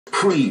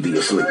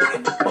Previously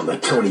on the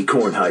Tony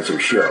Kornheiser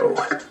Show.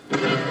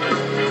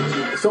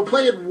 So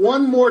play it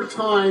one more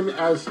time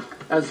as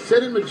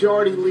Senate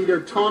Majority Leader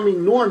Tommy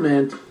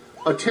Norment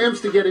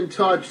attempts to get in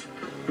touch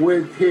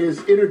with his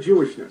inner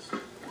Jewishness.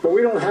 But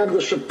we don't have the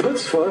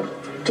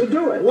Chutzpah to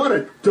do it. What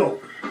a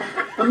dope.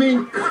 I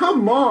mean,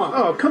 come on.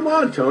 Oh, come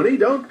on, Tony.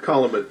 Don't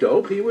call him a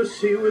dope. He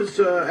was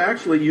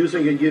actually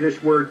using a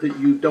Yiddish word that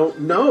you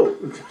don't know.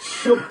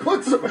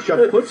 Chutzpah.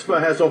 Chutzpah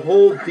has a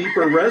whole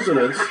deeper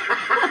resonance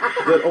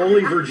that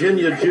only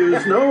Virginia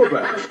Jews know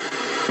about.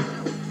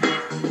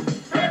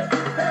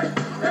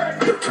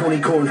 The Tony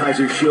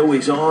Kornheiser Show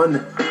is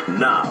on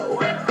now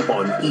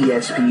on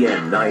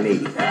ESPN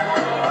 980.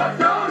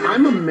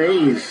 I'm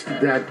amazed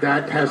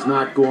that has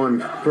not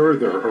gone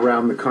further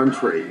around the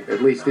country,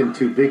 at least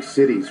into big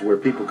cities where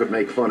people could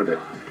make fun of it.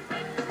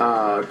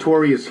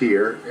 Tori is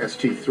here.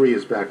 SG3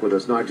 is back with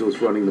us. Nigel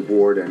is running the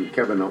board, and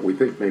Kevin, we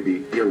think,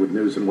 maybe here with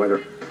news and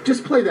weather.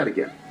 Just play that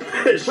again.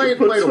 Play it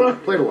a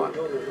lot.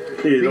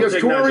 Because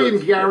Tori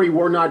and Gary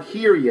were not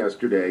here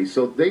yesterday,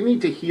 so they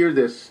need to hear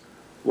this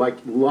like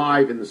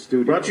live in the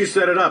studio. Why don't you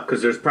set it up?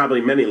 Because there's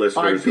probably many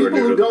listeners people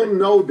who don't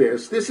know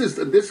this.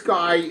 This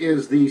guy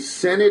is the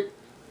Senate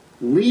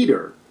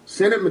leader,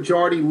 Senate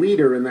Majority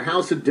Leader in the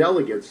House of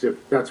Delegates,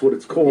 if that's what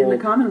it's called, in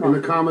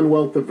the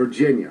Commonwealth of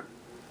Virginia.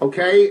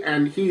 Okay,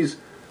 and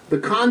the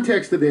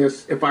context of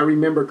this, if I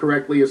remember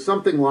correctly, is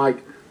something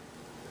like,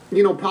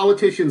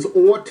 politicians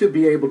ought to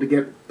be able to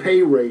get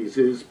pay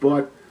raises,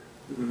 but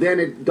then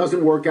it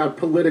doesn't work out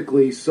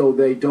politically, so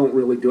they don't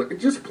really do it.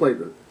 Just play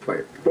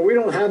it. But we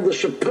don't have the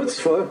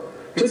Chutzpah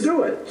to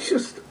do it. It's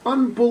just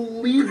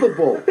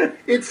unbelievable.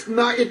 It's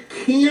not. It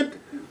can't.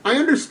 I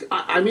understand.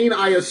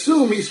 I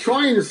assume he's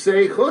trying to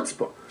say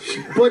chutzpah,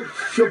 but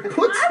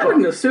shaputzpah. I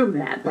wouldn't assume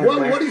that.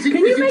 What is he?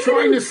 Is he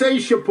trying to say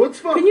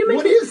shaputzpah?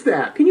 What is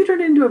that? Can you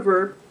turn it into a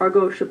verb or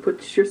go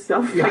shaputz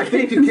yourself? Yeah, I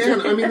think you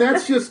can.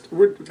 That's just.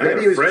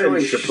 Maybe he was trying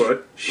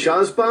shaput.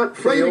 Shazbot.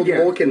 Play it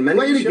again.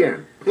 Play it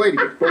again.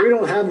 But we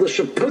don't have the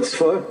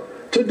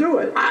Chutzpah to do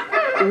it.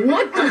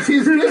 What does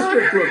his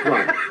district look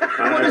like?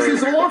 What does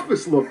his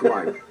office look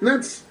like?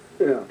 That's.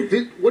 Yeah.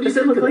 What does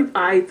it look like?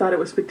 I thought it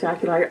was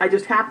spectacular. I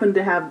just happened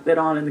to have it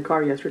on in the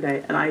car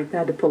yesterday, and I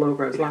had to pull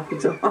over. I was laughing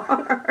so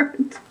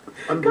hard.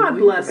 God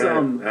bless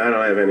him. I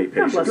don't have any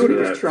patience for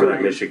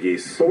that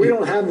Michigese. But we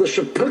don't have the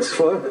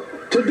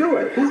Chutzpah to do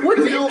it.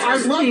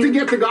 I'd love to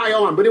get the guy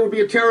on, but it would be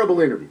a terrible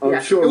interview.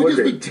 I'm sure it would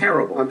just be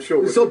terrible. I'm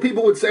sure. So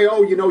people would say,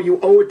 "Oh, you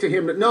owe it to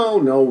him." No,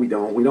 we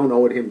don't. We don't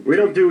owe it to him. We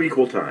don't do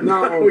equal time.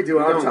 No, we do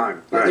our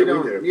time. Right, we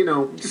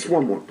do. Just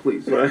one more,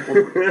 please.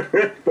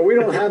 But we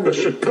don't have the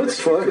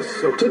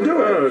Chutzpah to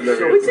do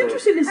it. What's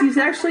interesting is he's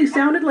actually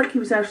sounded like he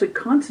was actually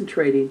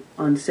concentrating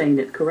on saying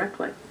it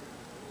correctly.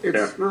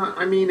 It's not.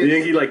 Do you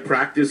think he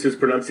practiced his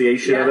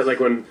pronunciation of it, like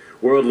when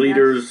world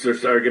leaders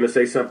are going to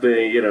say something,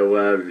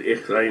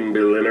 Ich ein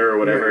Berliner or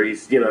whatever?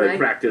 He's, they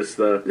practice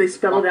They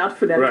spell it out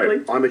phonetically.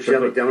 Right. I'm a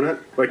jelly donut.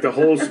 Like the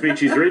whole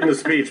speech, he's reading the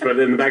speech, but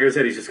in the back of his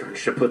head, he's just going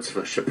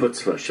shaputzpah,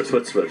 shaputzpah,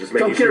 shaputzpah, just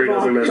making sure he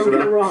doesn't mess it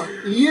up.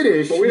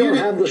 Yiddish. But we don't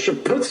have the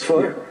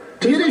shaputzpah.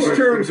 Yiddish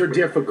terms are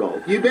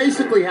difficult. You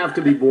basically have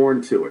to be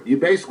born to it. You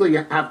basically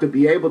have to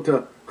be able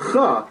to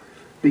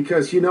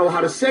because you know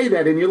how to say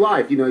that in your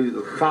life.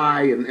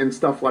 Chai and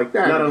stuff like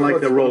that. Not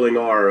unlike the rolling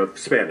R of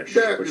Spanish,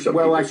 which some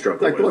people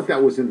struggle with. I thought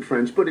that was in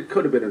French, but it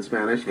could have been in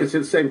Spanish because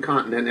it's the same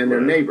continent and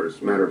they're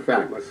neighbors, matter of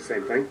fact. That's the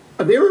same thing.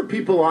 There are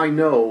people I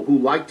know who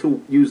like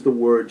to use the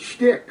word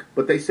shtick,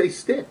 but they say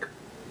stick.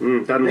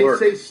 Doesn't work.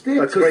 They say stick.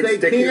 That's great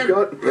stick you've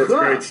got. That's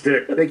great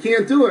stick. They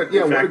can't do it.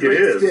 Yeah, in fact, it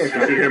is. Stick.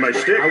 You can hear my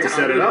stick to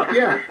set it up.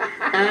 Yeah.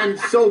 And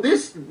so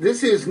this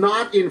is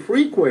not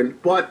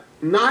infrequent, but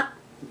not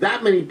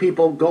that many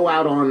people go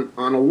out on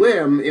a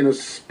limb in a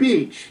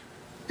speech.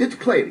 Just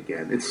play it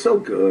again. It's so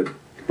good.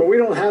 But we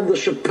don't have the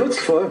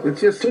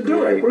Chutzpah to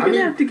do it. We're going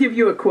to have to give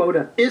you a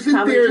quota. Is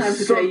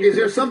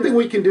there something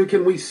we can do?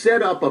 Can we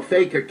set up a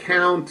fake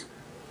account?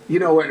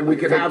 And we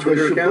could have the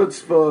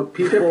Chutzpah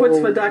people.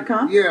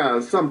 Chutzpah.com?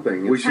 Yeah,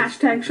 something.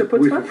 Hashtag Chutzpah?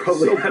 We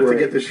probably have to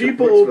get the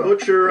people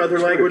butcher other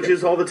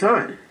languages all the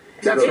time.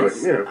 That's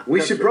right.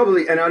 We should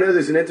probably, and I know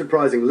there's an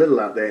enterprising little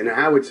out there, and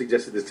Howard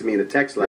suggested this to me in a text